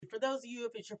those of you,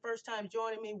 if it's your first time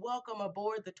joining me, welcome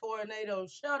aboard the Tornado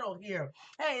Shuttle here.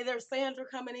 Hey, there's Sandra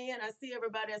coming in. I see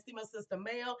everybody. I see my sister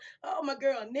Mel. Oh, my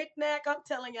girl Nick Nack. I'm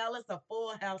telling y'all, it's a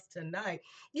full house tonight.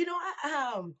 You know,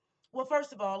 well,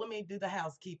 first of all, let me do the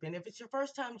housekeeping. If it's your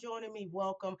first time joining me,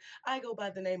 welcome. I go by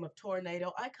the name of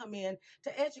Tornado. I come in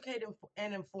to educate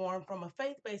and inform from a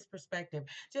faith based perspective,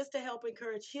 just to help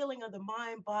encourage healing of the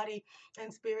mind, body,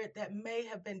 and spirit that may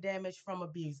have been damaged from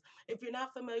abuse. If you're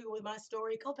not familiar with my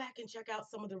story, go back and check out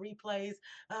some of the replays.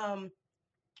 Um,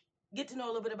 Get to know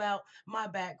a little bit about my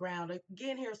background.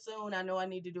 Again, here soon, I know I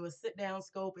need to do a sit down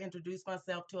scope, introduce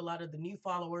myself to a lot of the new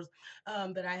followers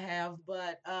that I have.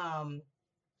 But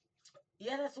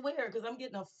yeah, that's weird because I'm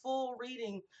getting a full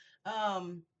reading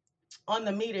um, on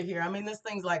the meter here. I mean, this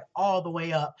thing's like all the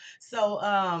way up. So,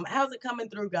 how's it coming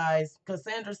through, guys?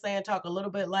 Cassandra's saying talk a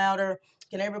little bit louder.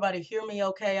 Can everybody hear me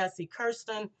okay? I see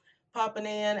Kirsten popping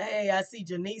in. Hey, I see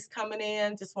Janice coming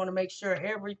in. Just want to make sure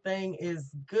everything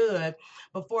is good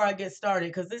before I get started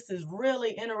because this is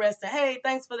really interesting. Hey,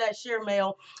 thanks for that share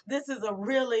mail. This is a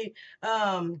really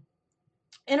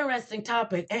interesting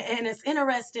topic, and it's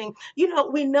interesting.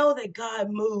 We know that God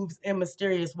moves in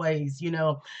mysterious ways,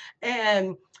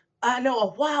 and I know a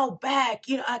while back,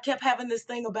 I kept having this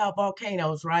thing about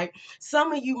volcanoes, right?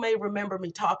 Some of you may remember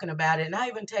me talking about it, and I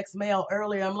even text Mel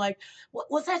earlier. I'm like,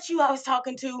 was that you I was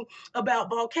talking to about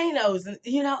volcanoes? And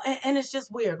and it's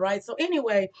just weird, right? So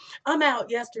anyway, I'm out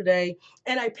yesterday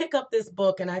and I pick up this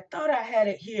book, and I thought I had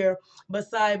it here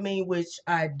beside me, which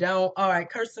I don't. All right,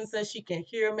 Kirsten says she can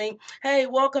hear me. Hey,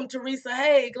 welcome, Teresa.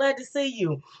 Hey, glad to see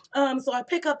you. So I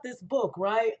pick up this book,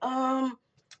 right?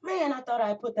 Man, I thought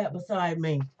I put that beside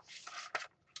me.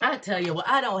 I tell you what,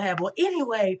 I don't have one.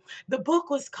 Anyway, the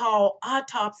book was called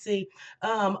Autopsy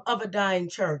of a Dying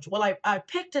Church. Well, I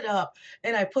picked it up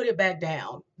and I put it back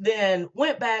down. Then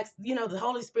went back, the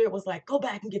Holy Spirit was like, go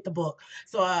back and get the book.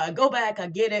 So I go back, I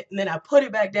get it, and then I put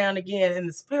it back down again. And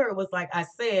the Spirit was like, I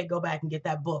said, go back and get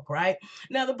that book, right?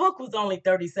 Now, the book was only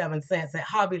 37 cents at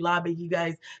Hobby Lobby. You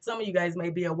guys, some of you guys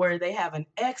may be aware, they have an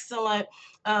excellent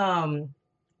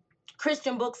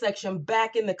Christian book section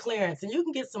back in the clearance, and you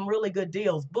can get some really good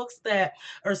deals. Books that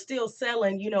are still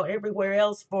selling, everywhere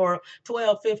else for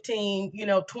 12, 15,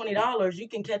 $20. You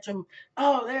can catch them.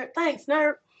 Oh, there. Thanks,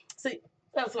 nerd. See,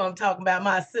 that's what I'm talking about.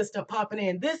 My assistant popping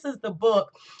in. This is the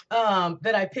book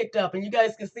that I picked up, and you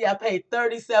guys can see I paid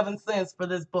 37 cents for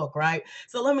this book, right?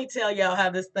 So let me tell y'all how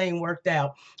this thing worked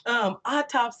out.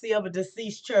 Autopsy of a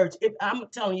Deceased Church. If I'm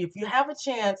telling you, if you have a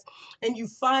chance and you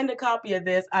find a copy of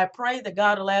this, I pray that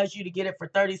God allows you to get it for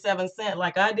 37 cents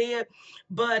like I did.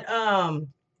 But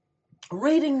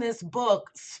reading this book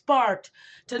sparked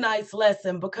tonight's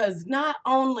lesson, because not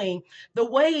only the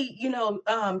way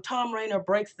Tom Rainer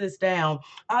breaks this down,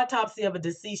 Autopsy of a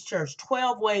Deceased Church,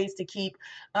 12 ways to keep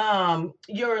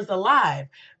yours alive,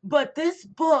 but this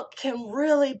book can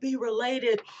really be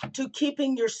related to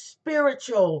keeping your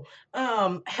spiritual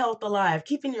health alive,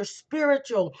 keeping your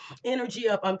spiritual energy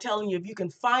up. I'm telling you, if you can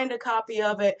find a copy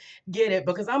of it, get it,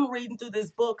 because I'm reading through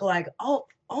this book like,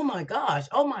 oh my gosh,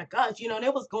 oh my gosh, and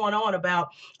it was going on about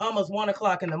almost 1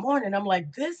 o'clock in the morning. I'm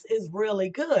like, this is really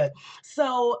good.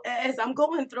 So as I'm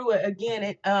going through it again,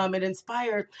 it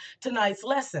inspired tonight's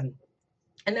lesson.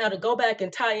 And now to go back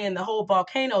and tie in the whole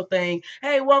volcano thing.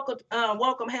 Hey, welcome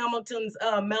Hamilton's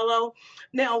Mellow.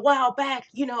 Now, a while back,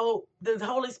 the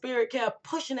Holy Spirit kept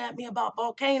pushing at me about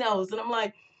volcanoes, and I'm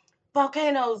like,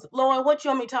 volcanoes, Lord, what you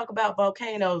want me to talk about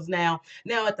volcanoes now?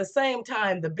 Now, at the same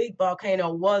time, the big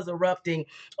volcano was erupting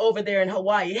over there in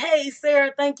Hawaii. Hey,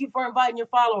 Sarah, thank you for inviting your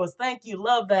followers. Thank you.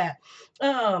 Love that.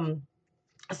 Um,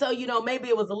 so maybe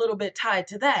it was a little bit tied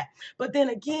to that, but then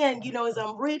again, as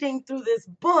I'm reading through this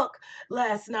book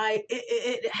last night,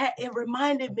 it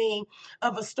reminded me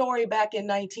of a story back in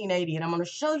 1980, and I'm going to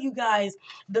show you guys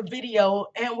the video,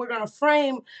 and we're going to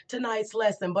frame tonight's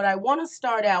lesson. But I want to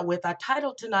start out with, I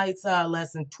titled tonight's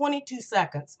lesson 22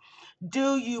 seconds,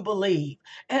 do you believe?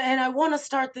 And I want to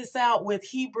start this out with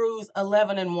Hebrews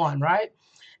 11 and 1, right?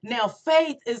 Now,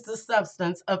 faith is the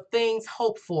substance of things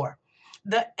hoped for,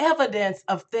 the evidence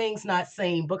of things not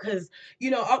seen. Because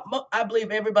I believe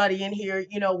everybody in here,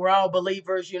 we're all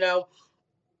believers.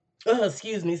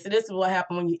 Excuse me. So this is what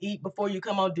happened when you eat before you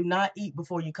come on. Do not eat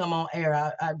before you come on air.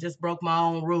 I just broke my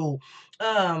own rule.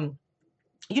 um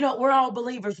we're all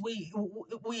believers.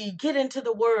 We get into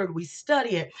the word, we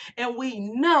study it, and we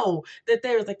know that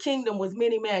there's a kingdom with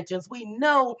many mansions. We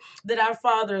know that our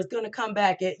Father is going to come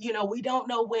back at, we don't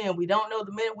know when, we don't know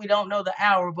the minute, we don't know the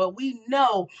hour, but we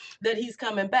know that he's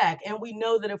coming back. And we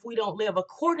know that if we don't live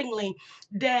accordingly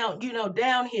down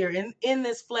here in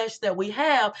this flesh that we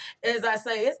have, as I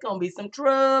say, it's going to be some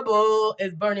trouble,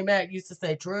 as Bernie Mac used to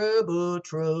say, trouble,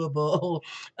 trouble.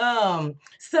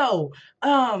 So,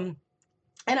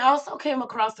 and I also came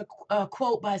across a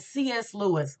quote by C.S.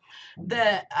 Lewis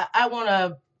that I want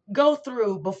to go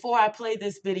through before I play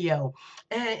this video.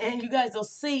 And you guys will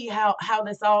see how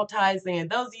this all ties in.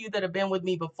 Those of you that have been with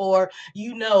me before,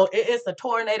 it's a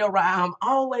tornado ride. I'm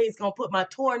always going to put my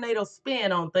tornado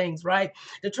spin on things, right?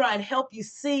 To try and help you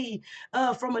see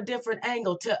from a different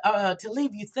angle, to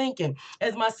leave you thinking.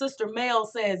 As my sister Mel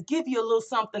says, give you a little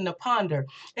something to ponder.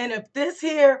 And if this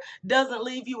here doesn't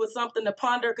leave you with something to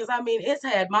ponder, because I mean, it's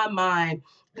had my mind,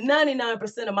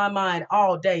 99% of my mind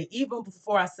all day, even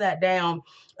before I sat down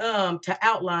to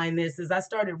outline this. As I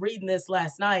started reading this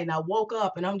last night and I woke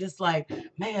up and I'm just like,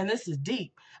 man, this is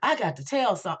deep. I got to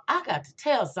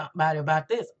tell somebody about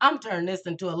this. I'm turning this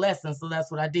into a lesson. So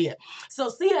that's what I did. So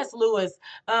C.S. Lewis,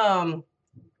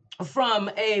 from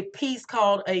a piece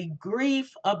called A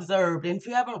Grief Observed. And if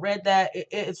you haven't read that,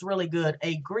 it's really good.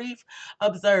 A Grief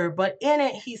Observed. But in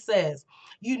it, he says,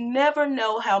 you never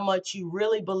know how much you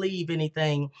really believe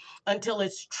anything until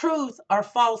its truth or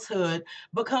falsehood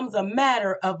becomes a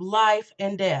matter of life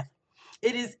and death.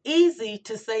 It is easy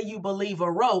to say you believe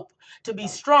a rope to be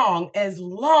strong as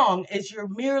long as you're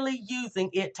merely using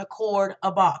it to cord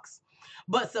a box.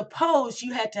 But suppose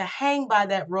you had to hang by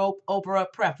that rope over a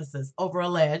precipice, over a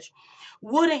ledge.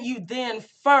 Wouldn't you then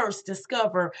first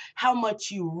discover how much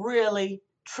you really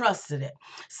trusted it?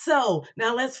 So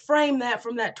now let's frame that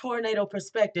from that tornado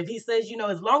perspective. He says,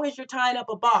 as long as you're tying up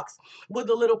a box with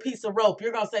a little piece of rope,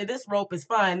 you're going to say, this rope is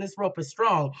fine, this rope is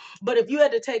strong. But if you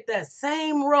had to take that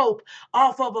same rope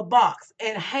off of a box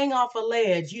and hang off a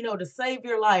ledge, to save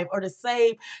your life or to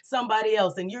save somebody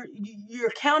else, and you're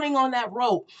counting on that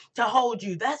rope to hold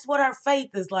you. That's what our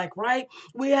faith is like, right?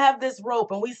 We have this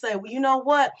rope and we say, well, you know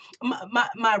what?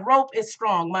 My rope is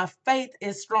strong. My faith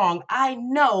is strong. I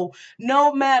know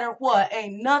no matter what,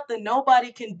 ain't nothing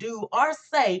nobody can do or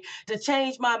say to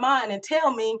change my mind and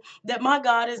tell me that my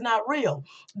God is not real,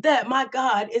 that my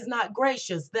God is not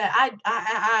gracious, that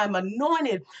I'm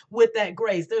anointed with that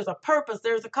grace. There's a purpose,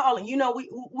 there's a calling.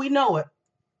 We know it,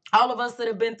 all of us that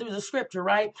have been through the scripture,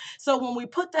 right? So when we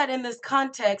put that in this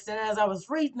context, and as I was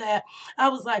reading that, I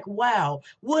was like, wow,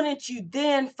 wouldn't you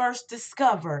then first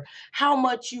discover how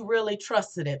much you really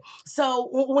trusted it? So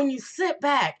when you sit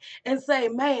back and say,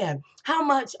 man, how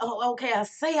much, oh, okay, I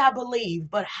say I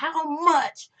believe, but how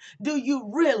much do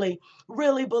you really,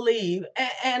 really believe?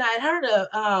 And I heard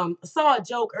saw a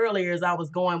joke earlier as I was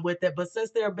going with it, but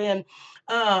since there have been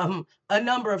a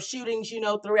number of shootings,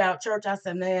 throughout church, I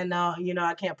said, man, no,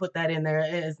 I can't put that in there.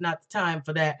 It's not the time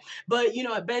for that. But,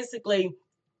 it basically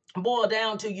boiled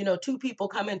down to, two people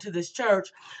come into this church,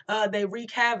 they wreak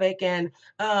havoc, and,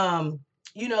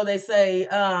 they say,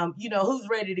 who's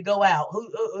ready to go out?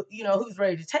 Who's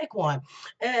ready to take one?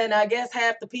 And I guess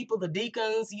half the people, the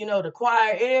deacons, the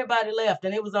choir, everybody left.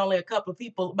 And it was only a couple of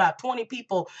people, about 20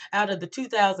 people out of the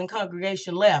 2,000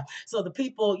 congregation left. So the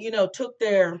people, took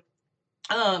their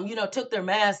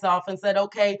masks off and said,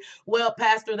 okay, well,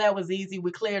 Pastor, that was easy.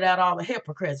 We cleared out all the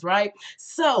hypocrites, right?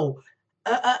 So,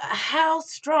 how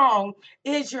strong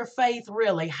is your faith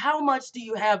really? How much do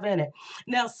you have in it?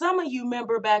 Now, some of you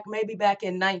remember maybe back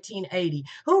in 1980.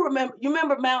 You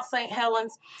remember Mount St.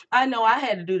 Helens? I know I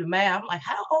had to do the math. I'm like,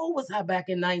 how old was I back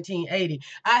in 1980?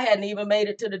 I hadn't even made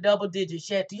it to the double digits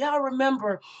yet. Do y'all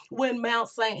remember when Mount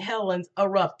St. Helens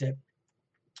erupted?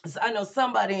 I know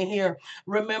somebody in here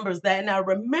remembers that. And I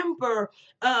remember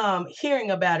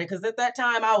hearing about it because at that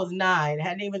time I was 9,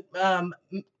 hadn't even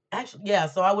actually, yeah,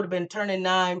 so I would have been turning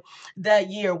 9 that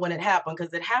year when it happened,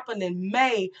 because it happened in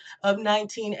May of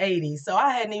 1980. So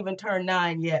I hadn't even turned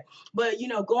 9 yet. But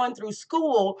going through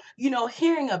school,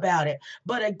 hearing about it.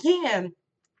 But again,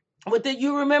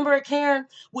 you remember it, Karen,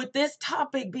 with this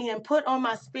topic being put on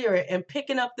my spirit and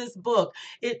picking up this book,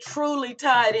 it truly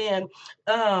tied in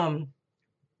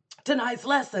tonight's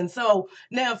lesson. So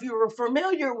now, if you were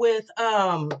familiar with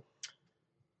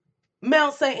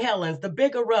Mount St. Helens, the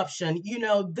big eruption,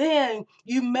 then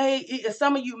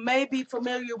some of you may be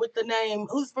familiar with the name.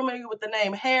 Who's familiar with the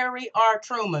name Harry R.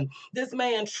 Truman? This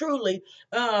man truly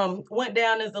went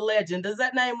down as a legend. Does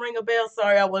that name ring a bell?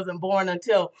 Sorry, I wasn't born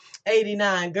until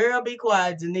 89. Girl, be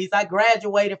quiet, Janice. I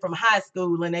graduated from high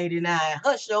school in 89.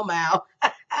 Hush your mouth.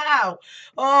 Oh,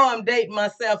 I'm dating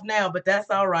myself now, but that's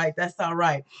all right. That's all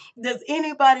right. Does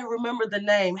anybody remember the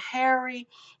name Harry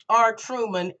R.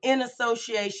 Truman in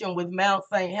association with Mount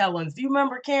St. Helens? Do you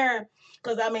remember, Karen?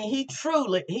 Because I mean, he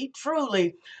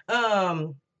truly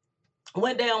um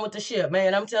went down with the ship,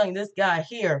 man. I'm telling you, this guy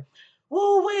here,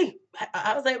 woo wee.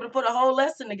 I was able to put a whole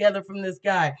lesson together from this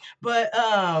guy. But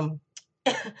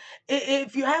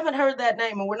if you haven't heard that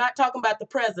name, and we're not talking about the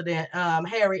president,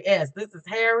 Harry S. This is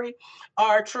Harry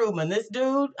R. Truman. This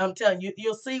dude, I'm telling you,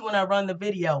 you'll see when I run the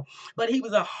video. But he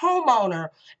was a homeowner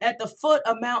at the foot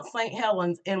of Mount St.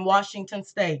 Helens in Washington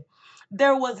State.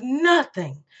 There was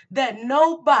nothing that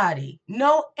nobody,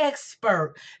 no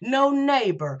expert, no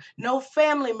neighbor, no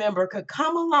family member could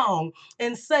come along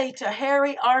and say to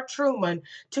Harry R. Truman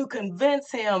to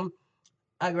convince him.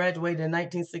 I graduated in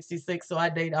 1966, so I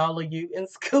date all of you in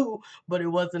school, but it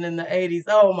wasn't in the 80s.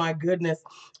 Oh my goodness.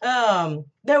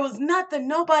 There was nothing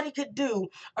nobody could do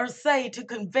or say to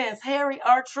convince Harry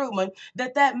R. Truman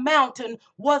that that mountain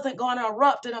wasn't going to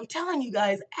erupt. And I'm telling you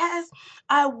guys, as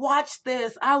I watched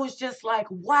this, I was just like,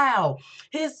 wow,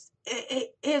 his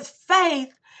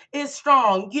faith is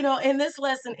strong. And this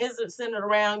lesson isn't centered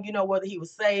around, whether he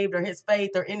was saved or his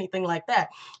faith or anything like that.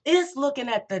 It's looking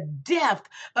at the depth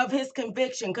of his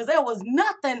conviction, because there was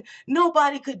nothing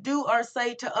nobody could do or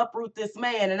say to uproot this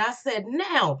man. And I said,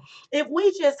 now, if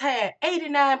we just had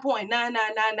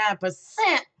 89.9999%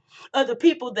 of the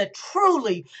people that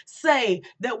truly say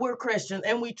that we're Christians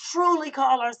and we truly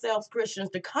call ourselves Christians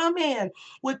to come in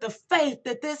with the faith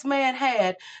that this man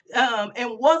had,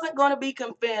 and wasn't going to be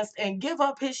convinced and give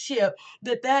up his ship,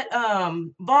 that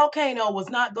volcano was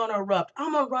not going to erupt.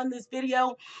 I'm going to run this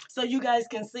video so you guys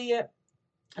can see it.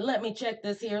 Let me check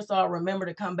this here so I'll remember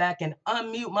to come back and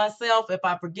unmute myself. If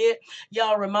I forget,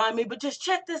 y'all remind me. But just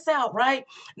check this out, right?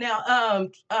 Now,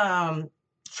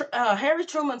 Harry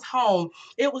Truman's home,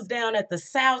 it was down at the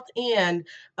south end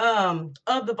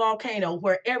of the volcano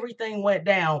where everything went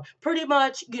down. Pretty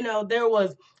much, he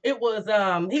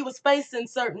was facing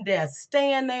certain death.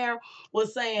 Staying there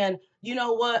was saying, you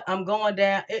know what, I'm going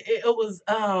down. It was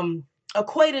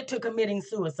equated to committing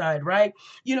suicide, right?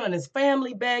 And his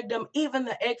family begged him. Even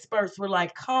the experts were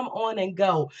like, come on and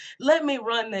go. Let me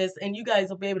run this and you guys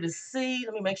will be able to see.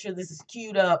 Let me make sure this is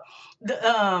queued up.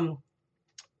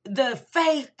 The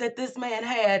faith that this man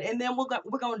had, and then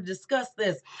we're going to discuss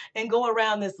this and go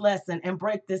around this lesson and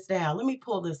break this down. Let me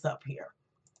pull this up here.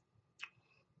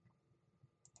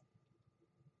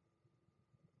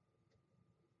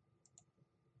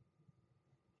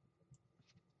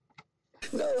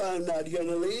 No, I'm not going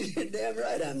to leave. You're damn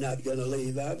right I'm not going to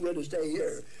leave. I'm going to stay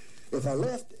here. If I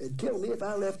left, it'd kill me. If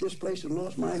I left this place and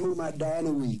lost my home, I'd die in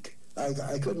a week.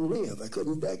 I couldn't live. I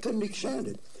couldn't extend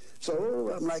it.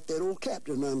 So I'm like that old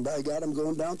captain. By God, I'm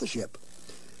going down the ship.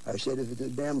 I said, if the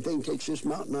damn thing takes this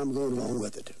mountain, I'm going along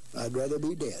with it. I'd rather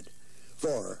be dead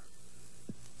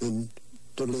than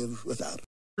to live without it.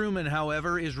 Truman,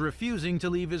 however, is refusing to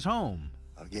leave his home.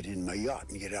 I'll get in my yacht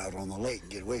and get out on the lake and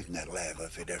get away from that lava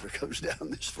if it ever comes down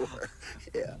this far.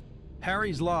 Yeah.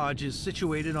 Harry's lodge is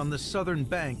situated on the southern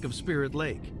bank of Spirit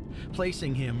Lake,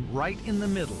 placing him right in the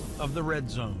middle of the red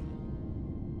zone.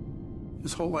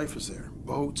 His whole life was there.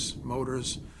 Boats,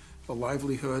 motors, a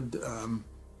livelihood, and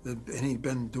he'd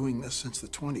been doing this since the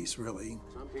 20s, really.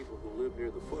 Some people who live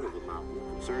near the foot of the mountain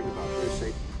are concerned about their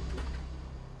safety.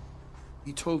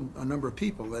 He told a number of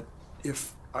people that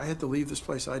if I had to leave this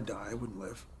place, I'd die. I wouldn't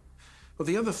live. But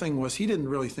the other thing was he didn't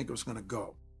really think it was going to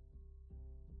go.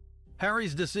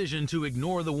 Harry's decision to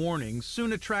ignore the warnings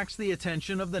soon attracts the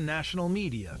attention of the national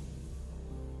media.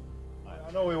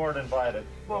 I know we weren't invited.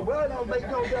 Well, don't make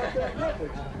no doubt that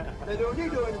difference. They don't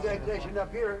need no invitation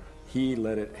up here. He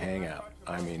let it hang out.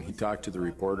 I mean, he talked to the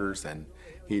reporters and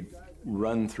he'd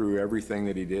run through everything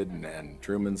that he did and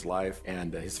Truman's life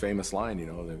and his famous line,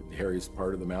 that Harry's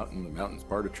part of the mountain's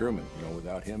part of Truman.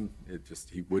 Without him,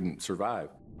 he wouldn't survive.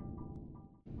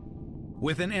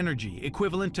 With an energy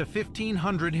equivalent to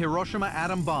 1,500 Hiroshima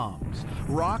atom bombs,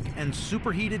 rock and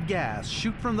superheated gas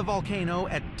shoot from the volcano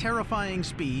at terrifying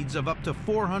speeds of up to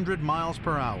 400 miles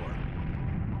per hour.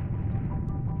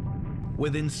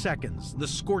 Within seconds, the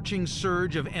scorching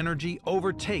surge of energy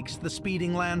overtakes the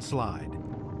speeding landslide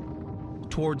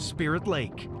towards Spirit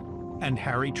Lake and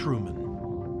Harry Truman.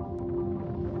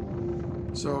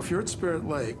 So if you're at Spirit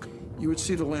Lake, you would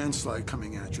see the landslide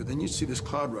coming at you. Then you'd see this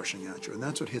cloud rushing at you, and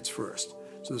that's what hits first.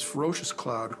 So this ferocious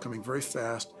cloud coming very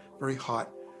fast, very hot,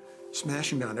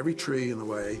 smashing down every tree in the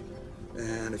way.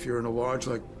 And if you're in a lodge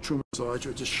like Truman's Lodge, it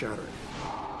would just shatter it.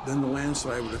 Then the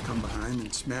landslide would have come behind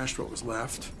and smashed what was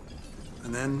left.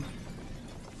 And then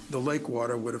the lake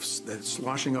water would have,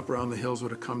 sloshing up around the hills, would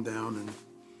have come down and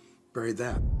buried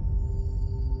that.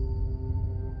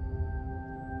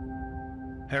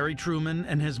 Harry Truman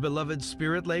and his beloved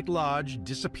Spirit Lake Lodge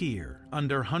disappear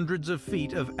under hundreds of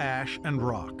feet of ash and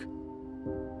rock.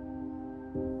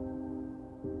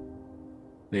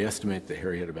 They estimate that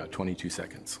Harry had about 22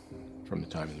 seconds from the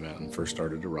time the mountain first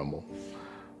started to rumble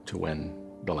to when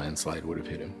the landslide would have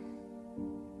hit him.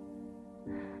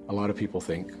 A lot of people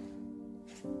think,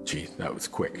 gee, that was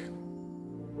quick.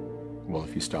 Well,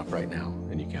 if you stop right now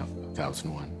and you count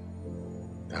 1001,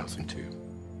 1002,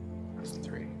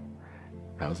 1003,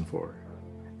 1004,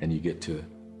 and you get to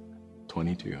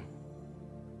 22,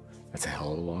 that's a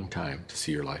hell of a long time to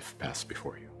see your life pass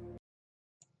before you.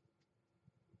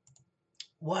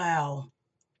 Wow.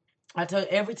 I tell you,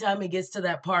 every time he gets to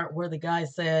that part where the guy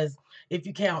says, if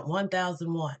you count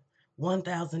 1001,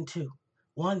 1002,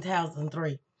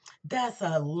 1003, that's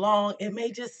a long, it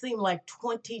may just seem like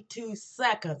 22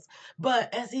 seconds.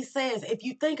 But as he says, if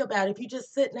you think about it, if you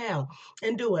just sit down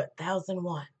and do it,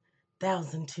 1001,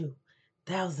 1002,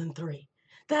 1003,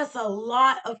 that's a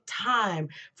lot of time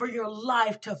for your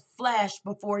life to flash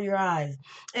before your eyes.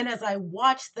 And as I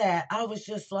watched that, I was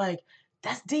just like,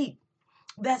 that's deep.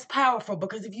 That's powerful,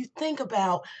 because if you think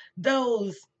about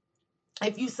those,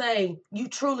 if you say you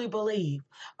truly believe,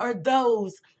 or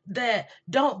those that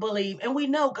don't believe, and we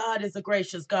know God is a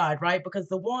gracious God, right? Because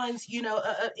the ones,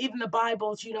 even the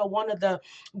Bible's, one of the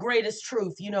greatest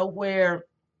truth, where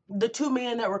the two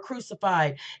men that were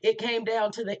crucified, it came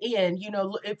down to the end,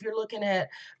 if you're looking at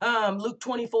Luke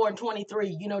 24 and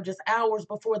 23, just hours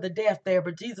before the death there,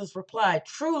 but Jesus replied,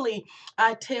 truly,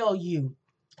 I tell you,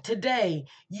 today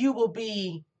you will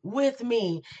be with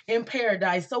me in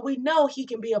paradise. So we know he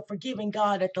can be a forgiving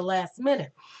God at the last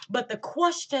minute. But the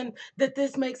question that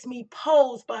this makes me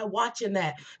pose by watching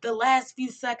that, the last few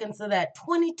seconds of that,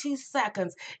 22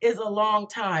 seconds is a long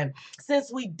time.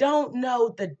 Since we don't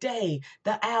know the day,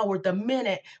 the hour, the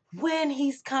minute, when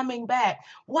he's coming back,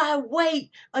 why wait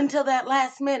until that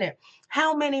last minute?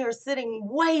 How many are sitting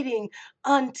waiting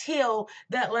until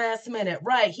that last minute?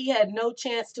 Right. He had no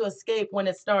chance to escape when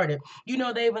it started.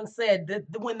 They even said that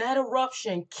when that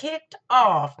eruption kicked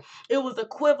off, it was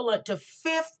equivalent to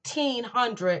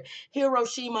 1,500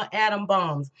 Hiroshima atom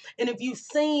bombs. And if you've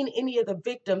seen any of the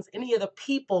victims, any of the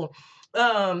people,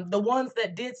 the ones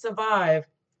that did survive,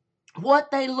 what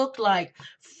they looked like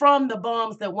from the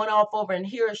bombs that went off over in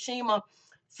Hiroshima,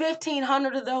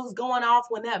 1,500 of those going off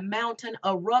when that mountain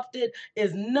erupted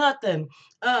is nothing.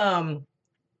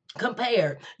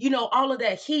 Compared, all of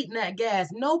that heat and that gas,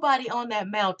 nobody on that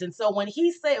mountain. So when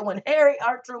Harry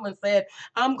R. Truman said,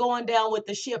 I'm going down with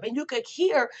the ship, and you could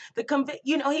hear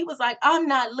he was like, I'm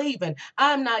not leaving.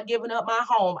 I'm not giving up my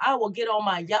home. I will get on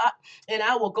my yacht and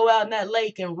I will go out in that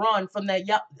lake and run from that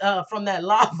yacht, from that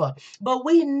lava. But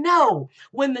we know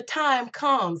when the time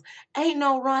comes, ain't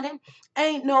no running,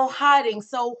 ain't no hiding.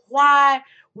 So why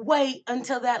wait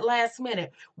until that last minute?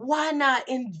 Why not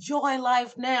enjoy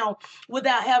life now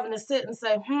without having to sit and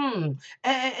say, And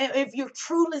if you're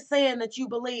truly saying that you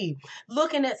believe,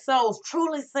 looking at souls,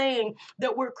 truly saying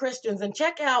that we're Christians, and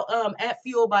check out at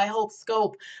Fuel by Hope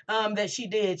Scope that she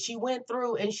did. She went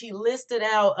through and she listed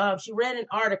out, she read an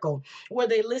article where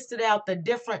they listed out the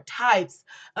different types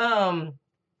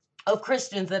of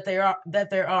Christians that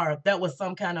there are. That was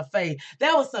some kind of faith.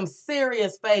 That was some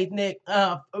serious faith, Nick.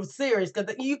 Serious,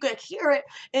 because you could hear it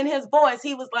in his voice.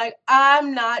 He was like,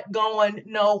 I'm not going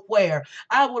nowhere.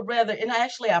 I would rather, and I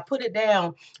put it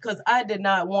down because I did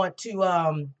not want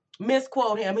to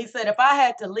misquote him. He said, if I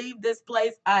had to leave this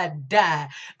place, I'd die.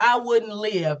 I wouldn't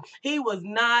live. He was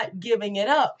not giving it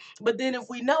up. But then if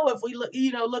we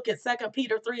look at 2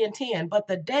 Peter 3 and 10, but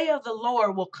the day of the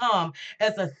Lord will come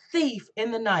as a thief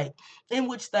in the night, in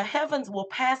which the heavens will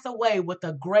pass away with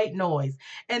a great noise,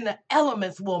 and the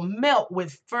elements will melt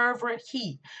with fervent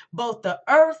heat. Both the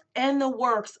earth and the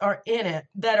works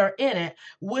that are in it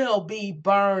will be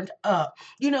burned up.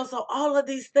 So all of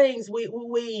these things we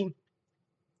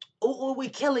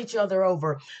kill each other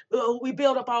over. We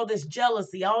build up all this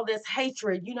jealousy, all this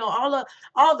hatred,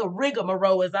 all the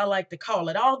rigmarole, as I like to call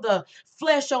it, all the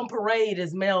flesh on parade,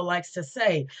 as Mel likes to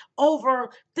say,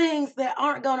 over things that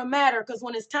aren't going to matter. Because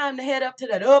when it's time to head up to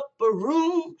that upper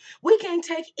room, we can't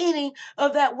take any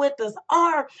of that with us.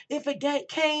 Or if it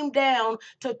came down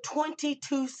to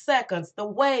 22 seconds, the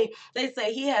way they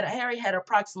say Harry had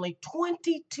approximately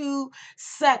 22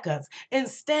 seconds, and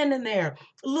standing there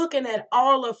looking at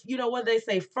all of, what they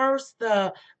say, first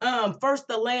the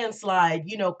landslide,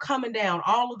 coming down,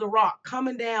 all of the rock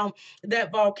coming down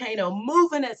that volcano,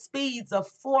 moving at speeds of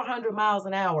 400 miles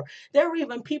an hour. There were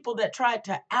even people that tried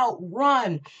to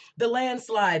outrun the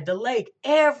landslide, the lake,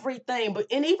 everything.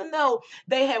 And even though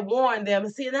they had warned them,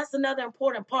 and see, that's another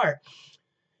important part.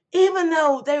 Even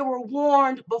though they were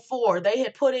warned before, they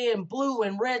had put in blue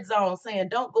and red zones saying,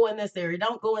 don't go in this area,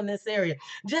 don't go in this area.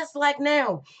 Just like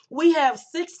now, we have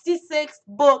 66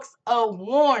 books of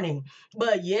warning,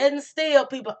 but yet and still,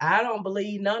 people, I don't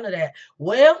believe none of that.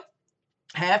 Well,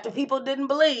 half the people didn't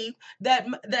believe that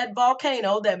that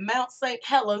volcano, that Mount St.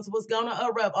 Helens was going to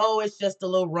erupt. Oh, it's just a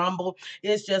little rumble.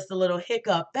 It's just a little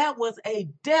hiccup. That was a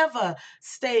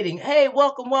devastating. Hey,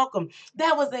 welcome, welcome.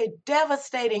 That was a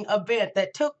devastating event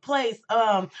that took place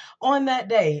on that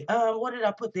day. What did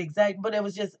I put the exact? But it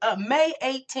was just May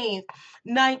 18th,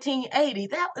 1980.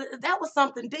 That was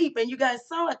something deep, and you guys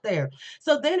saw it there.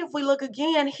 So then, if we look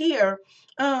again here,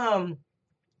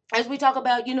 as we talk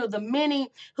about, the many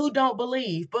who don't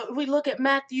believe, but we look at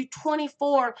Matthew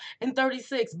 24 and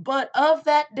 36. But of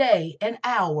that day and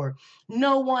hour,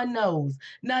 no one knows,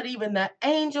 not even the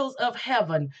angels of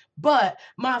heaven, but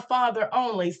my Father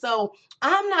only. So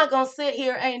I'm not going to sit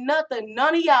here. Ain't nothing,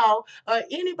 none of y'all or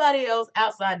anybody else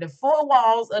outside the four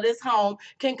walls of this home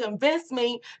can convince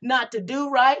me not to do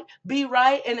right, be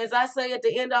right. And as I say at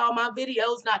the end of all my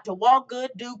videos, not to walk good,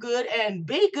 do good, and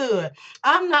be good.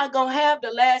 I'm not going to have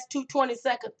the last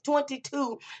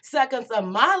 22 seconds of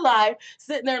my life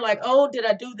sitting there like, oh, did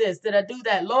I do this? Did I do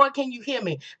that? Lord, can you hear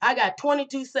me? I got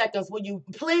 22 seconds. Will you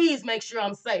please make sure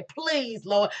I'm safe? Please,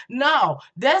 Lord. No,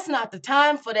 that's not the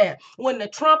time for that. When the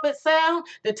trumpet sound,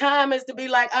 the time is to be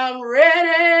like, I'm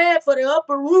ready for the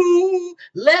upper room.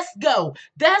 Let's go.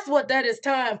 That's what that is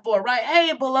time for, right?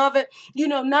 Hey, beloved,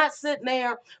 not sitting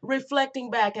there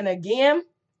reflecting back. And again,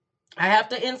 I have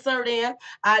to insert in,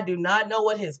 I do not know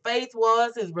what his faith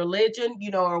was, his religion,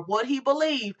 or what he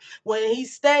believed when he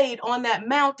stayed on that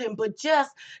mountain. But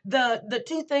just the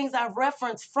two things I've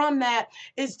referenced from that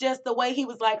is just the way he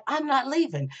was like, I'm not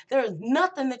leaving. There is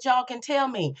nothing that y'all can tell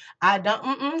me. I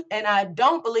don't, and I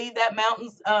don't believe that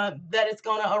mountain's, that it's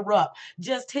going to erupt.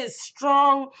 Just his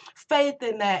strong faith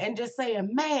in that, and just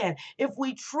saying, man, if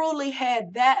we truly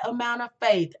had that amount of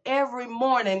faith every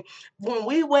morning when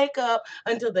we wake up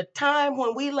until the time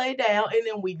when we lay down, and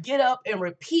then we get up and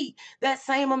repeat that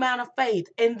same amount of faith,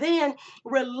 and then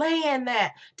relaying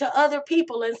that to other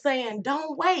people and saying,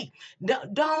 don't wait.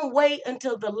 Don't wait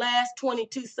until the last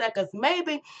 22 seconds.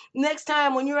 Maybe next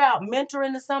time when you're out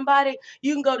mentoring to somebody,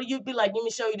 you can go to be like, let me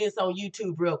show you this on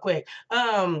YouTube real quick.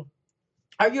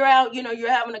 Or you're out, you're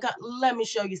having let me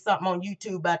show you something on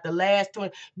YouTube about the last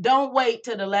 20. Don't wait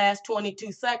till the last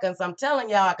 22 seconds. I'm telling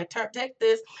y'all, I could take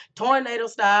this tornado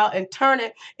style and turn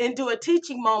it into a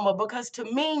teaching moment, because to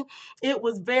me, it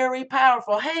was very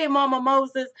powerful. Hey, Mama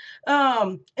Moses.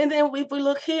 And then if we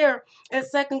look here at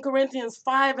 2 Corinthians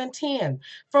 5 and 10,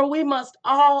 for we must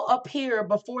all appear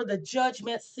before the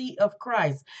judgment seat of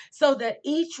Christ, so that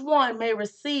each one may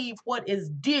receive what is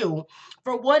due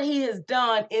for what he has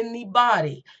done in the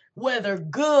body, whether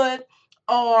good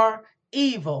or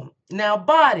evil. Now,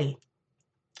 body,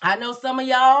 I know some of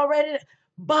y'all already,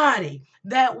 body,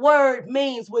 that word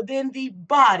means within the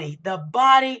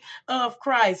body of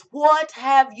Christ. What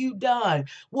have you done?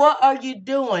 What are you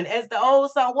doing? As the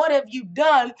old song, what have you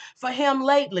done for him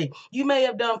lately? You may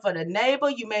have done for the neighbor,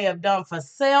 you may have done for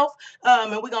self,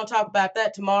 and we're going to talk about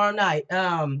that tomorrow night.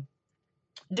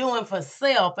 Doing for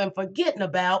self and forgetting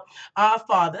about our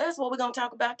Father. That's what we're going to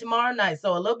talk about tomorrow night.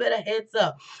 So a little bit of heads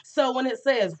up. So when it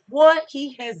says what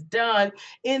he has done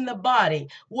in the body,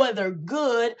 whether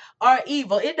good or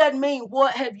evil, it doesn't mean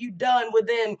what have you done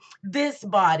within this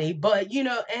body, but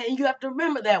and you have to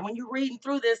remember that when you're reading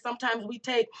through this, sometimes we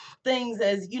take things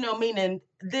as, meaning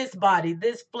this body,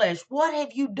 this flesh. What have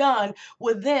you done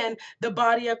within the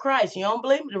body of Christ? You don't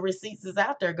believe me? The receipts is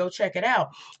out there. Go check it out.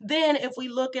 Then if we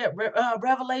look at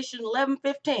Revelation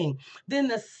 11:15, then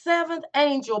the seventh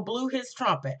angel blew his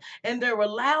trumpet, and there were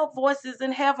loud voices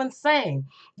in heaven saying,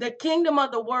 the kingdom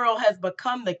of the world has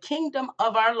become the kingdom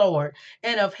of our Lord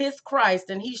and of his Christ,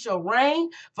 and he shall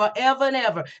reign forever and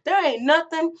ever. There ain't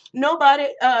nothing nobody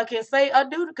can say or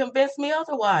do to convince me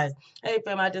otherwise. Hey,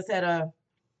 fam, I just had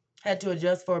to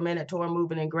adjust for a minute. Tora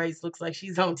moving in grace. Looks like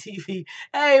she's on TV.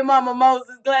 Hey, Mama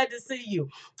Moses, glad to see you.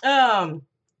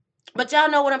 But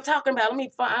y'all know what I'm talking about. Let me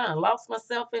find. I lost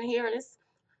myself in here, and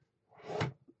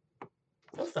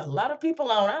there's a lot of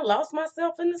people on. I lost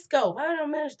myself in the scope. I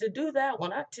don't manage to do that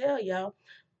one. I tell y'all.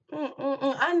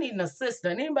 I need an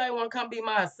assistant. Anybody want to come be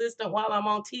my assistant while I'm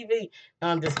on TV?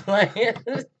 I'm just playing.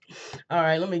 All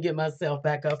right, let me get myself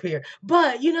back up here.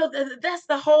 But you know, that's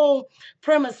the whole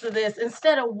premise of this.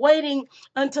 Instead of waiting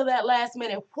until that last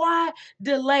minute, why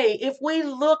delay? If we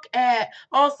look at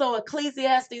also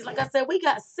Ecclesiastes, like I said, we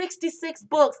got 66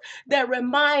 books that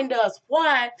remind us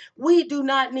why we do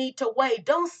not need to wait.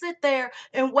 Don't sit there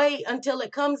and wait until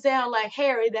it comes down like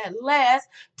Harry, that last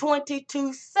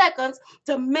 22 seconds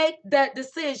to make that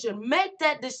decision. Make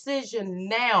that decision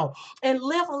now and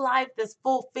live a life that's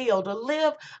fulfilled, to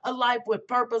live a life with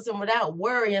purpose and without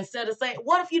worry, instead of saying,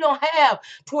 what if you don't have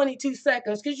 22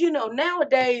 seconds? Because you know,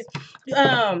 nowadays,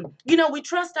 we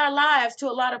trust our lives to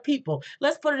a lot of people.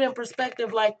 Let's put it in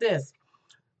perspective like this.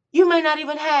 You may not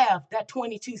even have that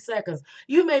 22 seconds.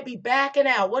 You may be backing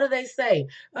out. What do they say?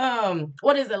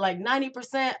 What is it? Like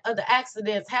 90% of the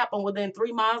accidents happen within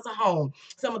 3 miles of home.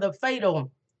 Some of the fatal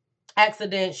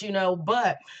accidents,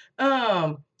 but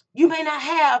you may not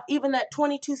have even that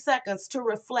 22 seconds to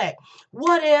reflect.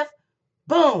 What if,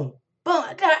 boom, boom,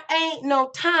 there ain't no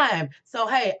time. So,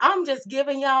 hey, I'm just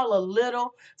giving y'all a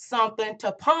little something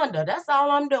to ponder. That's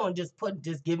all I'm doing. Just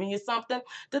giving you something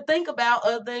to think about,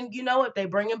 other than, if they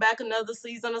bringing back another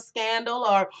season of Scandal,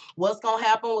 or what's going to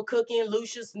happen with Cookie and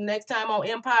Lucius next time on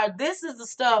Empire. This is the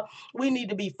stuff we need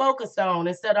to be focused on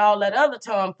instead of all that other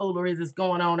tomfoolery that's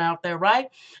going on out there, right?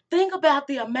 Think about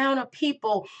the amount of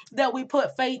people that we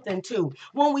put faith into.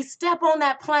 When we step on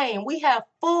that plane, we have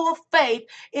full faith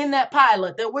in that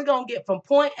pilot that we're going to get from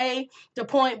point A to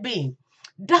point B.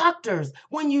 Doctors,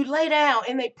 when you lay down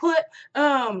and they put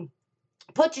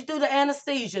you through the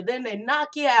anesthesia, then they knock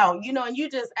you out, and you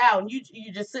just out, and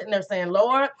you just sitting there saying,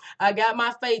 Lord, I got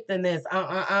my faith in this.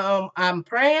 I'm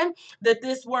praying that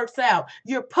this works out.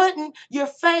 You're putting your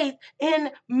faith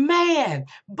in man.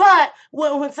 But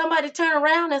when somebody turn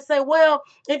around and say, well,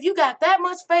 if you got that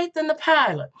much faith in the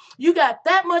pilot, you got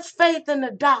that much faith in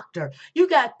the doctor, you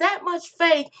got that much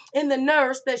faith in the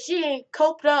nurse that she ain't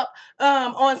coped up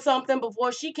on something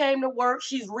before she came to work,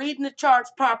 she's reading the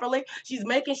charts properly, she's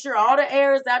making sure all the air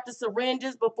is out the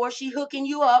syringes before she hooking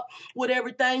you up with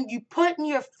everything. You putting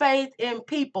your faith in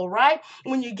people, right?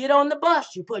 When you get on the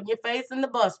bus, you putting your faith in the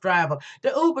bus driver,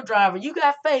 the Uber driver. You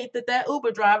got faith that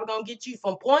Uber driver gonna get you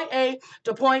from point A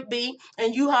to point B,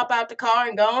 and you hop out the car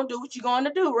and go and do what you're going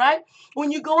to do, right?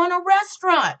 When you go in a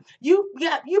restaurant, you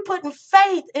putting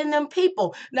faith in them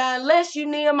people. Now, unless you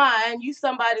Nehemiah and you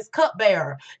somebody's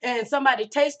cupbearer and somebody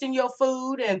tasting your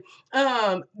food and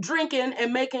drinking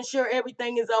and making sure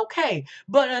everything is okay.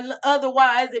 But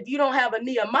otherwise, if you don't have a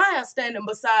Nehemiah standing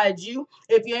beside you,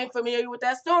 if you ain't familiar with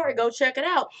that story, go check it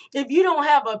out. If you don't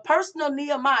have a personal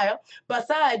Nehemiah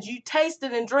beside you,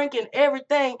 tasting and drinking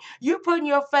everything, you're putting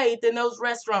your faith in those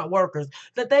restaurant workers,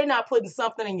 that they not putting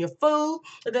something in your food,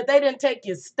 that they didn't take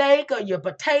your steak or your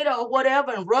potato or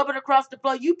whatever and rub it across the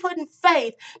floor. You putting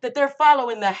faith that they're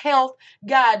following the health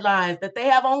guidelines, that they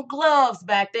have on gloves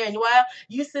back there. And while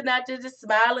you sitting out there just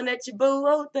smiling at your boo,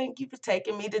 oh, thank you for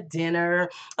taking me to dinner.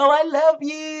 Oh, I love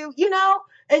you,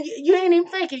 and you ain't even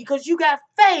thinking, because you got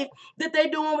faith that they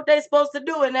doing what they supposed to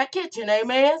do in that kitchen,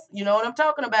 amen? You know what I'm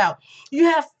talking about. You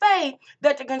have faith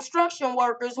that the construction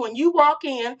workers, when you walk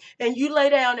in and you lay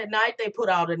down at night, they put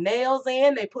all the nails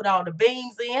in, they put all the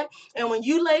beams in, and when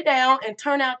you lay down and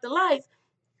turn out the lights,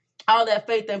 all that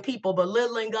faith in people,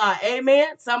 belittling God.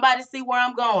 Amen. Somebody see where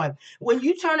I'm going. When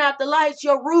you turn out the lights,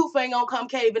 your roof ain't gonna come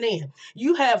caving in.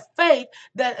 You have faith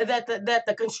that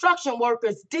the construction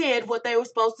workers did what they were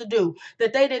supposed to do,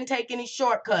 that they didn't take any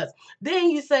shortcuts. Then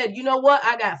you said, you know what?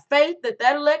 I got faith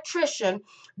that electrician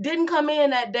didn't come in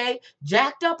that day,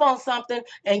 jacked up on something,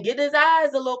 and get his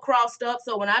eyes a little crossed up.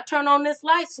 So when I turn on this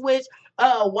light switch,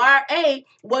 wire A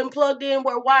wasn't plugged in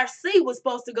where wire C was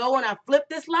supposed to go. When I flip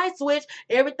this light switch,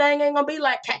 everything ain't gonna be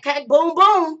like cack, cack, boom,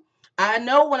 boom. I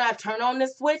know when I turn on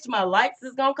this switch, my lights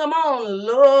is gonna come on.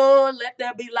 Lord, let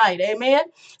there be light. Amen.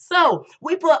 So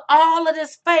we put all of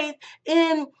this faith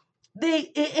in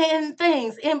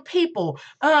things, in people,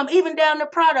 even down to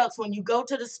products. When you go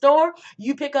to the store,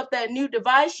 you pick up that new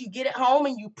device, you get it home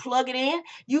and you plug it in.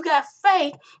 You got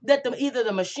faith that either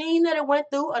the machine that it went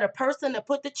through or the person that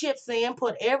put the chips in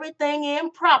put everything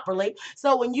in properly.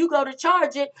 So when you go to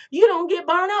charge it, you don't get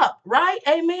burned up, right?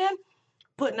 Amen.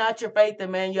 Putting out your faith,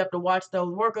 and man, you have to watch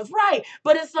those workers, right?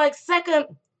 But it's like second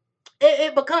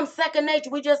It becomes second nature.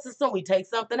 We just assume we take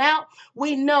something out.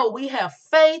 We know we have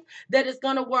faith that it's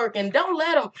going to work. And don't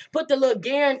let them put the little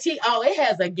guarantee. Oh, it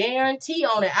has a guarantee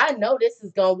on it. I know this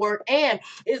is going to work. And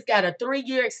it's got a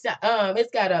 3-year, it's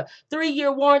got a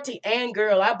 3-year warranty. And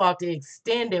girl, I bought the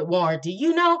extended warranty.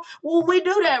 You know, well, we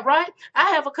do that, right? I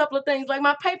have a couple of things like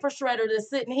my paper shredder that's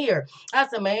sitting here. I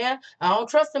said, man, I don't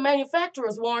trust the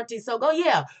manufacturer's warranty. So go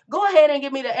ahead and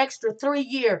give me the extra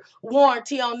 3-year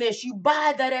warranty on this. You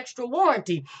buy that extra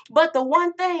warranty. But the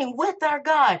one thing with our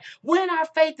God, when our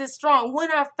faith is strong,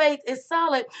 when our faith is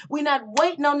solid, we're not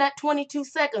waiting on that 22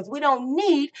 seconds. We don't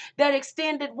need that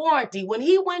extended warranty. When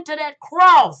he went to that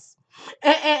cross,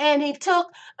 and he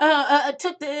took the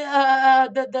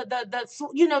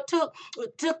you know took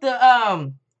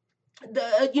the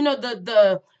you know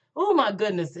the oh my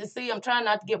goodness. See, I'm trying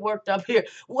not to get worked up here.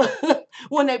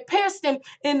 When they pierced him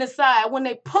in the side, when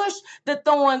they pushed the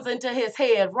thorns into his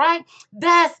head, right?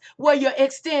 That's where your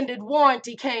extended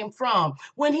warranty came from.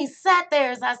 When he sat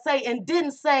there, as I say, and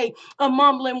didn't say a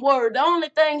mumbling word, the only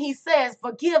thing he says,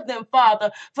 forgive them,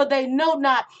 Father, for they know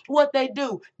not what they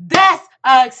do. That's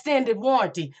our extended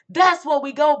warranty. That's what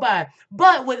we go by.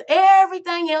 But with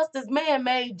everything else that's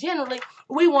man-made, generally,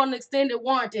 we want an extended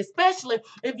warranty, especially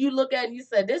if you look at it and you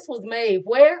say, this was made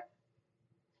where?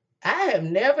 I have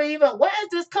never even, where's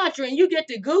this country? And you get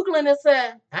to Googling and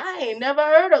say, I ain't never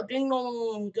heard of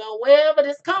wherever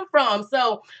this come from.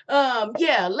 So,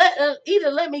 yeah,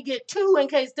 either let me get 2 in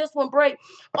case this one break,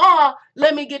 or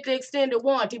let me get the extended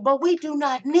warranty. But we do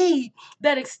not need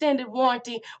that extended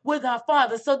warranty with our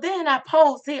Father. So then I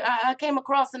posed here, I came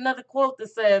across another quote that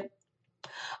said,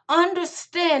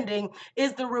 understanding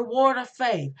is the reward of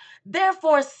faith.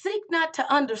 Therefore, seek not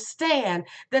to understand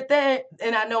that there,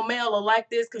 and I know Mel will like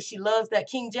this because she loves that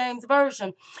King James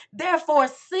Version. Therefore,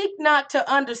 seek not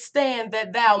to understand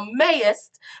that thou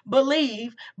mayest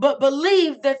believe, but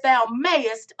believe that thou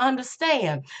mayest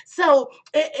understand. So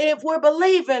if we're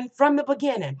believing from the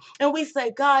beginning and we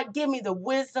say, God, give me the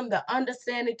wisdom, the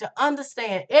understanding to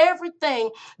understand everything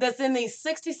that's in these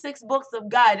 66 books of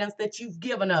guidance that you've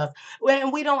given us,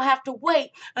 and we don't have to wait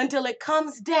until it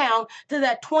comes down to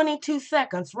that 22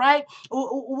 seconds, right?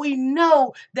 We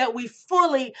know that we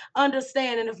fully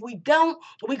understand. And if we don't,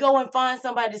 we go and find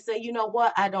somebody to say, you know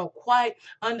what? I don't quite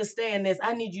understand this.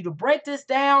 I need you to break this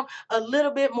down a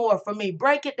little bit more for me.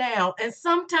 Break it down. And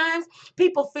sometimes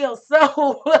people feel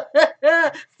so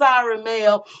sorry,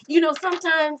 Mel. You know,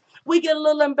 sometimes we get a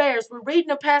little embarrassed. We're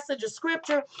reading a passage of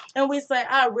scripture and we say,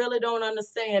 I really don't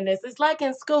understand this. It's like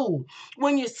in school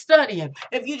when you're studying.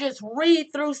 If you just read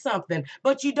through something,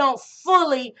 but you don't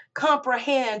fully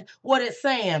comprehend what it's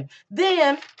saying,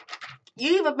 then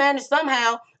you even manage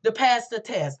somehow to pass the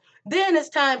test. Then it's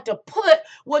time to put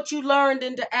what you learned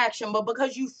into action. But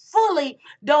because you fully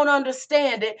don't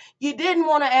understand it, you didn't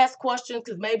want to ask questions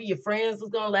because maybe your friends was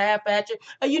going to laugh at you.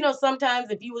 Or, you know, sometimes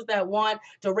if you was that one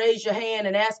to raise your hand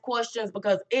and ask questions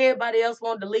because everybody else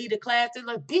wanted to lead the class, they're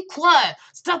like, be quiet.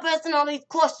 Stop asking all these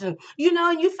questions. You know,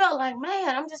 and you felt like,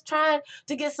 man, I'm just trying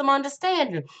to get some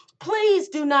understanding. Please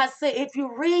do not say, if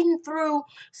you're reading through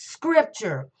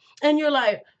scripture and you're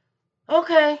like,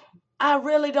 okay, I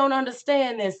really don't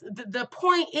understand this. The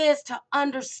point is to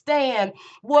understand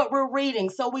what we're reading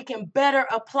so we can better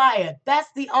apply it. That's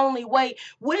the only way.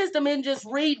 Wisdom isn't just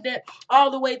reading it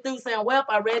all the way through saying, well,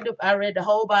 I read the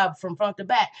whole Bible from front to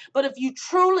back. But if you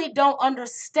truly don't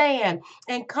understand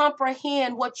and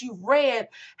comprehend what you've read,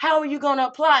 how are you going to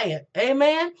apply it?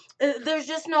 Amen? There's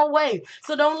just no way.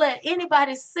 So don't let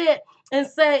anybody sit and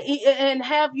say and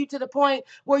have you to the point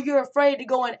where you're afraid to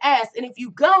go and ask. And if you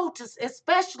go to,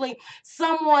 especially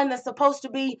someone that's supposed to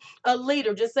be a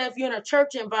leader, just say if you're in a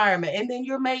church environment and then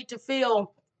you're made to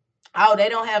feel, oh, they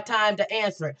don't have time to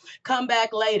answer it. Come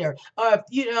back later. Or if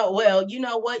you know, well, you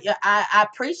know what? I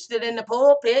preached it in the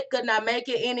pulpit. Couldn't I make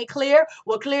it any clearer?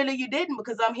 Well, clearly you didn't,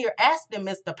 because I'm here asking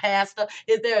Mr. Pastor,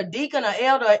 is there a deacon or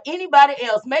elder or anybody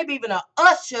else, maybe even an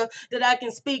usher that I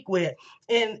can speak with?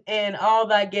 In all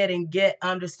thy getting, get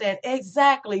understand.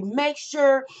 Exactly. Make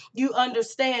sure you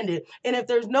understand it. And if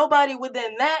there's nobody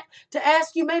within that to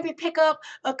ask you, maybe pick up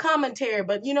a commentary.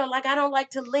 But, you know, like I don't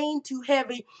like to lean too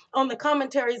heavy on the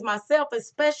commentaries myself,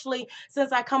 especially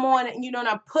since I come on and, you know, and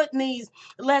I'm putting these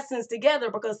lessons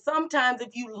together, because sometimes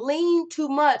if you lean too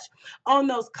much on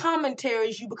those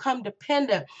commentaries, you become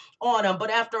dependent on them.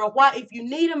 But after a while, if you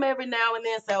need them every now and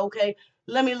then, say, okay,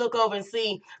 Let me look over and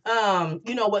see,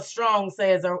 what Strong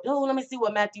says, or oh, let me see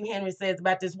what Matthew Henry says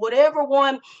about this. Whatever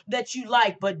one that you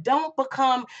like, but don't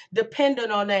become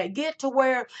dependent on that. Get to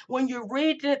where when you're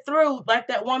reading it through, like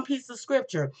that one piece of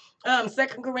scripture, 2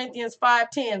 Corinthians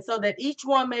 5:10, so that each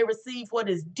one may receive what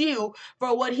is due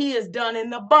for what he has done in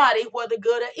the body, whether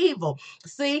good or evil.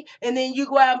 See, and then you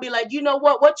go out and be like, you know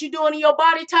what you doing in your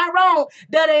body, Tyrone?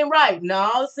 That ain't right.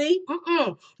 No, see,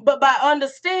 but by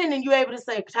understanding, you're able to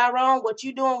say, Tyrone, what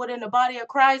you doing within the body of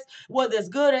Christ, whether it's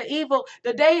good or evil,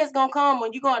 the day is going to come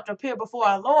when you're going to have to appear before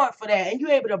our Lord for that. And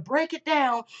you're able to break it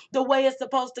down the way it's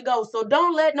supposed to go. So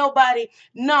don't let nobody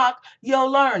knock your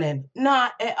learning.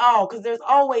 Not at all. Because there's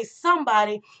always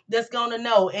somebody that's going to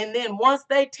know. And then once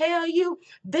they tell you,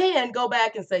 then go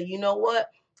back and say, you know what?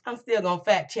 I'm still going to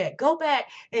fact check. Go back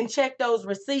and check those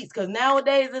receipts. Because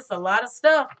nowadays it's a lot of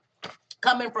stuff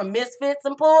coming from misfits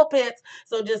and pulpits.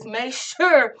 So just make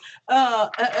sure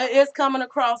it's coming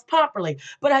across properly.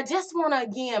 But I just want to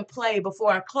again play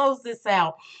before I close this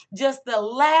out, just the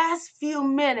last few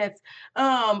minutes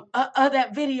of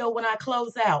that video when I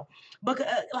close out. Because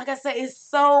like I said, it's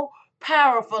so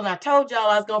powerful. And I told y'all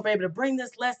I was going to be able to bring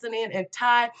this lesson in and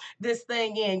tie this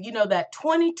thing in. That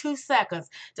 22 seconds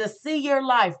to see your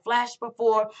life flash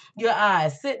before your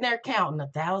eyes, sitting there counting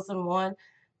 1,001,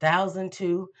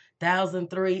 1,002,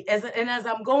 1,003. As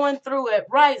I'm going through it,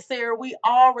 right, Sarah, we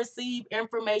all receive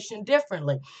information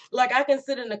differently. Like I can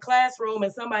sit in the classroom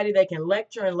and somebody that can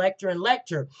lecture and lecture and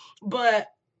lecture,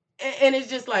 and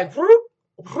it's just like, whoop,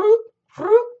 whoop,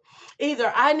 whoop.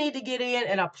 Either I need to get in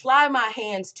and apply my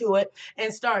hands to it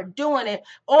and start doing it,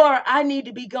 or I need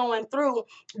to be going through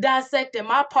dissecting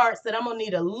my parts that I'm going to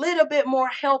need a little bit more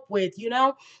help with,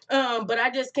 but I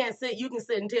just can't sit. You can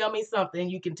sit and tell me something.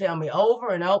 You can tell me over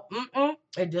and over.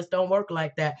 It just don't work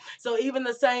like that. So even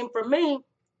the same for me.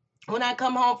 When I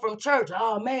come home from church,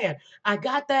 oh man, I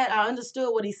got that. I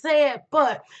understood what he said,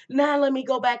 but now let me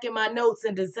go back in my notes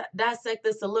and dissect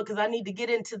this a little because I need to get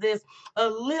into this a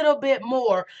little bit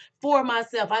more for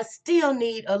myself. I still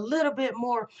need a little bit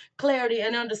more clarity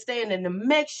and understanding to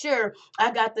make sure I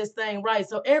got this thing right.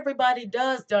 So everybody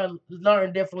does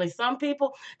learn differently. Some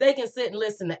people, they can sit and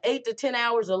listen to 8 to 10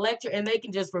 hours of lecture and they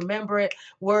can just remember it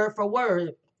word for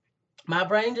word. My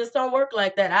brain just don't work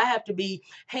like that. I have to be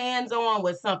hands-on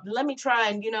with something. Let me try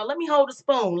and, let me hold a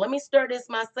spoon. Let me stir this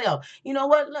myself. You know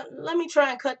what? Let me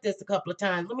try and cut this a couple of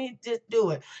times. Let me just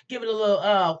do it. Give it a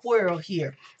little whirl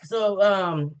here.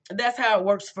 So that's how it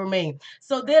works for me.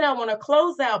 So then I want to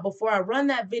close out before I run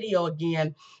that video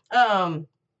again.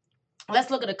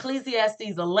 Let's look at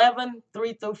Ecclesiastes 11,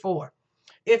 3 through 4.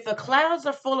 If the clouds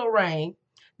are full of rain,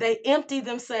 they empty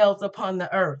themselves upon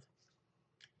the earth.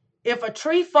 If a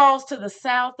tree falls to the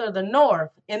south or the north,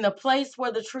 in the place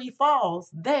where the tree falls,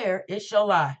 there it shall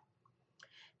lie.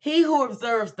 He who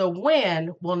observes the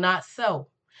wind will not sow,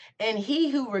 and he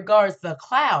who regards the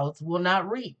clouds will not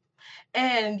reap.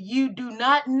 And you do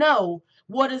not know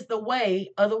what is the way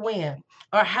of the wind,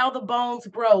 or how the bones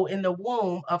grow in the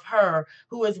womb of her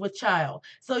who is with child.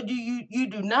 So you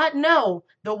do not know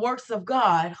the works of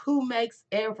God who makes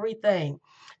everything.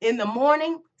 In the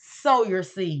morning, sow your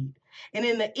seed. And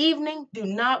in the evening, do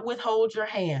not withhold your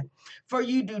hand, for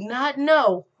you do not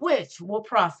know which will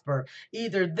prosper,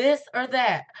 either this or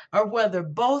that, or whether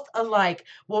both alike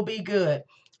will be good.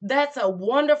 That's a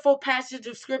wonderful passage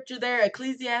of scripture there,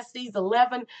 Ecclesiastes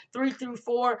 11, 3 through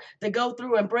 4, to go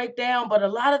through and break down. But a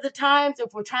lot of the times,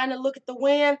 if we're trying to look at the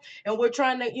wind and we're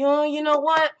trying to, you know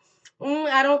what?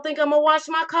 I don't think I'm going to wash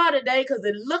my car today because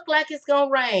it looked like it's going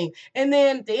to rain. And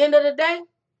then at the end of the day,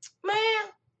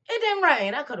 man, it didn't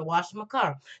rain. I could have washed my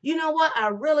car. You know what? I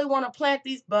really want to plant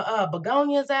these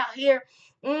begonias out here.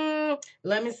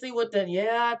 Let me see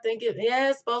I think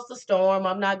it's supposed to storm.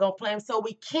 I'm not going to plant. So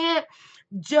we can't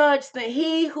judge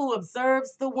he who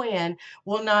observes the wind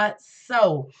will not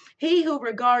sow. He who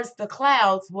regards the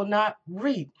clouds will not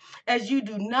reap. As you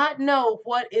do not know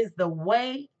what is the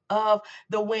way of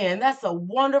the wind. That's a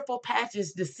wonderful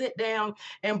passage to sit down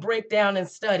and break down and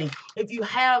study.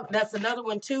 That's another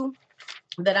one too,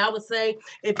 that I would say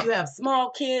if you have small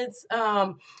kids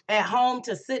at home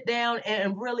to sit down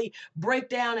and really break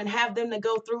down and have them to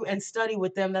go through and study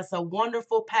with them. That's a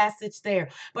wonderful passage there.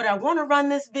 But I want to run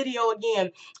this video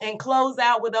again and close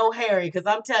out with old Harry, because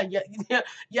I'm telling you,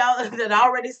 y'all that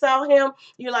already saw him,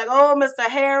 you're like, oh, Mr.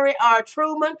 Harry R.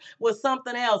 Truman was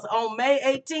something else. On May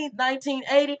 18th,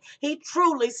 1980, he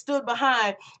truly stood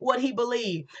behind what he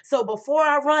believed. So before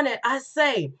I run it, I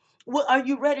say, Are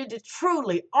you ready to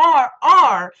truly,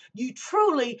 are you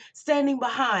truly standing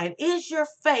behind? Is your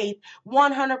faith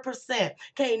 100%?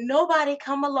 Can't nobody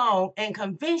come along and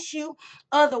convince you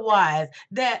otherwise,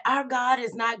 that our God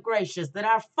is not gracious, that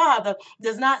our Father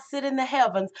does not sit in the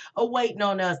heavens awaiting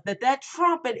on us, that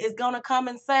trumpet is going to come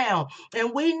and sound.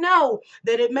 And we know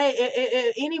that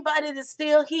anybody that's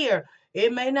still here,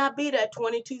 it may not be that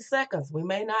 22 seconds. We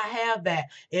may not have that.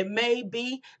 It may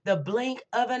be the blink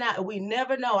of an eye. We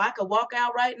never know. I could walk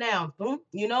out right now. Boom.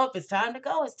 You know, if it's time to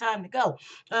go, it's time to go.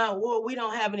 Well, we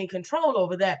don't have any control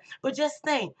over that. But just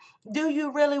think, do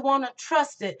you really want to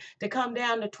trust it to come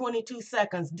down to 22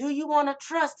 seconds? Do you want to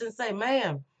trust and say,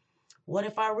 man, what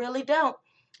if I really don't?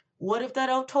 What if that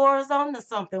Otor is on to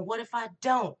something? What if I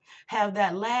don't have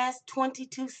that last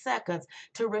 22 seconds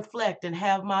to reflect and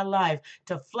have my life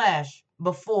to flash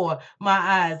before my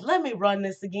eyes? Let me run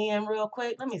this again real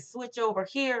quick. Let me switch over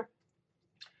here.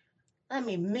 Let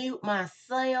me mute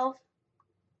myself.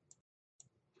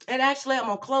 And actually, I'm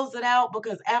going to close it out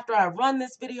because after I run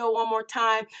this video one more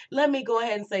time, let me go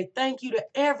ahead and say thank you to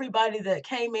everybody that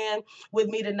came in with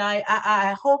me tonight.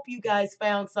 I hope you guys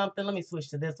found something. Let me switch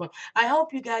to this one. I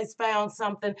hope you guys found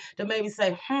something to maybe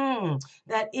say,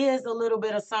 that is a little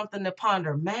bit of something to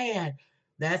ponder. Man,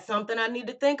 that's something I need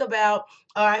to think about.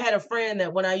 Or I had a friend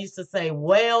that when I used to say,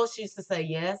 well, she used to say,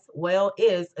 yes, well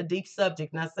is a deep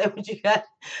subject. Now say what you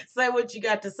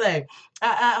got to say.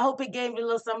 I hope it gave you a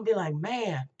little something. Be like,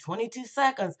 man, 22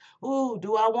 seconds. Ooh,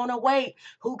 do I want to wait?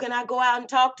 Who can I go out and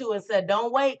talk to and say,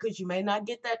 don't wait, because you may not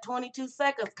get that 22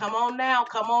 seconds. Come on now.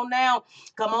 Come on now.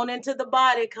 Come on into the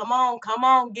body. Come on. Come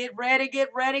on. Get ready. Get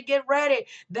ready. Get ready.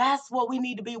 That's what we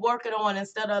need to be working on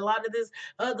instead of a lot of this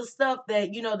other stuff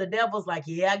that, you know, the devil's like,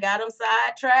 yeah, I got him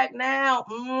sidetracked now.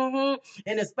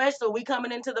 And especially we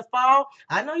coming into the fall.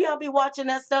 I know y'all be watching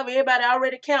that stuff. Everybody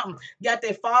already counting. Got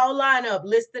their fall lineup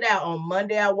listed out. On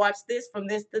Monday, I watch this from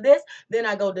this to this. Then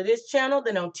I go to this channel.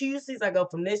 Then on Tuesdays, I go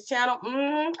from this channel.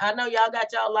 I know y'all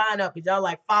got y'all lined up. Y'all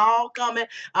like fall coming.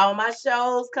 All my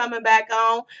shows coming back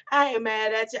on. I ain't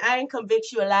mad at you. I ain't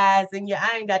convictualizing you.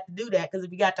 I ain't got to do that, because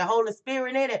if you got the Holy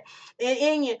Spirit in it,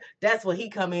 in you, that's what he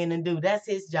come in and do. That's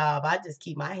his job. I just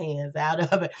keep my hands out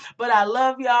of it. But I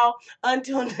love y'all.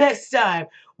 Until next time,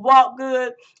 walk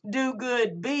good, do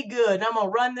good, be good. And I'm going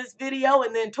to run this video,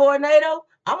 and then Tornado,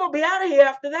 I'm going to be out of here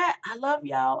after that. I love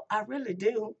y'all. I really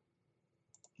do.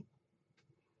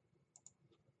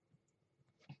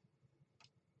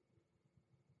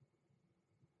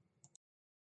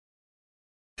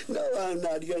 No, I'm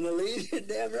not going to leave.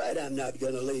 Damn right I'm not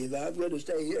going to leave. I'm going to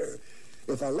stay here.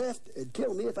 If I left, it'd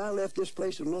kill me. If I left this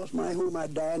place and lost my home,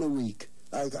 I'd die in a week.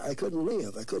 I couldn't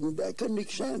live. I couldn't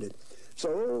stand it.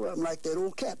 So I'm like that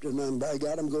old captain. By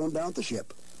God, I'm going down the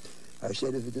ship. I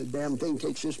said, if the damn thing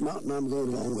takes this mountain, I'm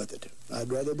going along with it.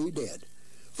 I'd rather be dead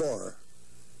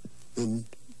than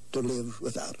to live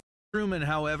without it. Truman,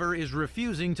 however, is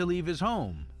refusing to leave his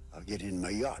home. I'll get in my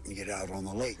yacht and get out on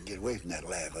the lake and get away from that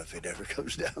lava if it ever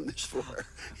comes down this far.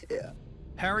 Yeah.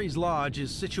 Harry's lodge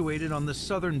is situated on the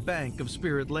southern bank of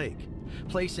Spirit Lake,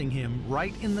 placing him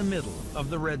right in the middle of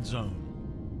the red zone.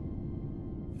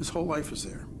 His whole life is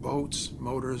there. Boats,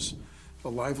 motors, a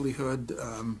livelihood,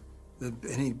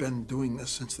 and he'd been doing this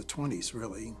since the 20s,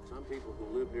 really. Some people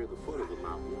who live near the foot of the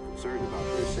mountain are concerned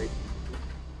about their safety.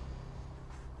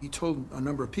 He told a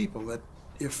number of people that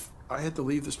if I had to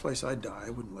leave this place, I'd die. I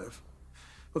wouldn't live.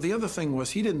 But the other thing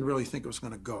was, he didn't really think it was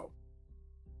going to go.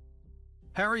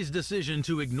 Harry's decision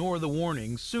to ignore the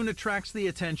warnings soon attracts the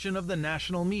attention of the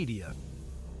national media.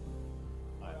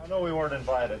 I know we weren't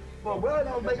invited. Well,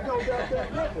 don't make no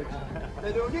goddamn difference.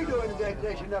 They don't need no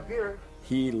investigation up here.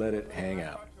 He let it hang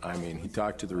out. I mean, he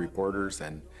talked to the reporters,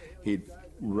 and he'd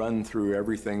run through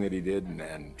everything that he did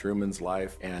and Truman's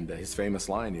life, and his famous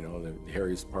line, you know, that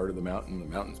Harry's part of the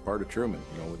mountain's part of Truman.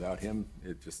 You know, without him,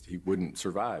 he wouldn't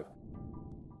survive.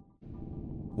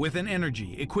 With an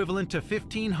energy equivalent to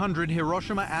 1,500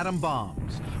 Hiroshima atom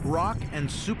bombs, rock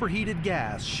and superheated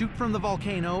gas shoot from the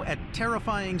volcano at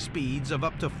terrifying speeds of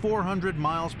up to 400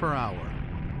 miles per hour.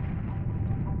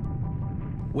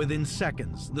 Within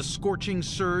seconds, the scorching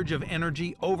surge of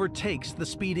energy overtakes the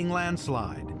speeding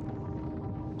landslide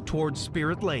towards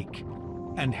Spirit Lake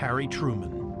and Harry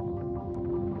Truman.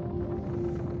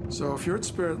 So if you're at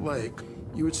Spirit Lake,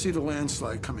 you would see the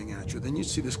landslide coming at you. Then you'd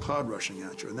see this cloud rushing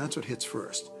at you, and that's what hits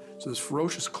first. So this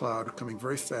ferocious cloud coming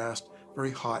very fast,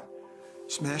 very hot,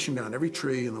 smashing down every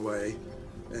tree in the way.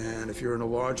 And if you're in a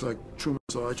lodge like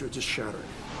Truman's Lodge, it would just shatter it.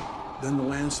 Then the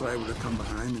landslide would have come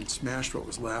behind and smashed what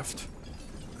was left.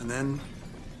 And then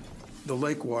the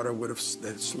lake water would have,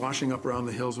 sloshing up around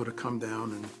the hills, would have come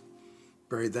down and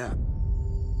buried that.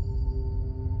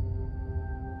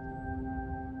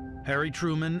 Harry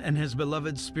Truman and his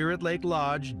beloved Spirit Lake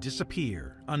Lodge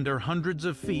disappear under hundreds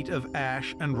of feet of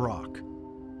ash and rock.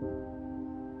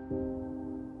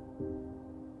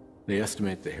 They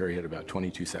estimate that Harry had about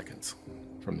 22 seconds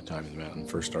from the time the mountain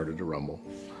first started to rumble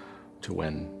to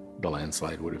when the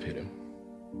landslide would have hit him.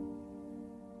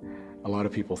 A lot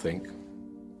of people think,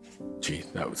 gee,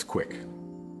 that was quick.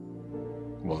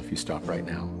 Well, if you stop right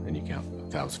now and you count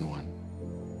 1001,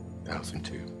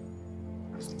 1002,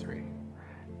 1003,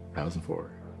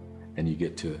 1004, and you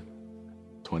get to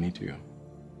 22,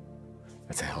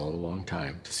 that's a hell of a long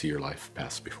time to see your life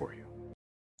pass before you.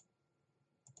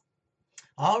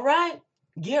 All right.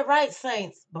 Get right,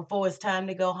 saints, before it's time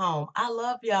to go home. I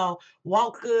love y'all.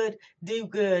 Walk good, do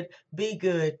good, be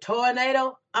good.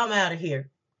 Tornado, I'm out of here.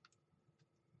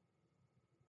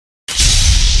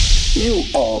 You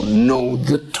all know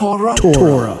the Torah.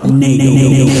 Torah.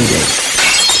 Native.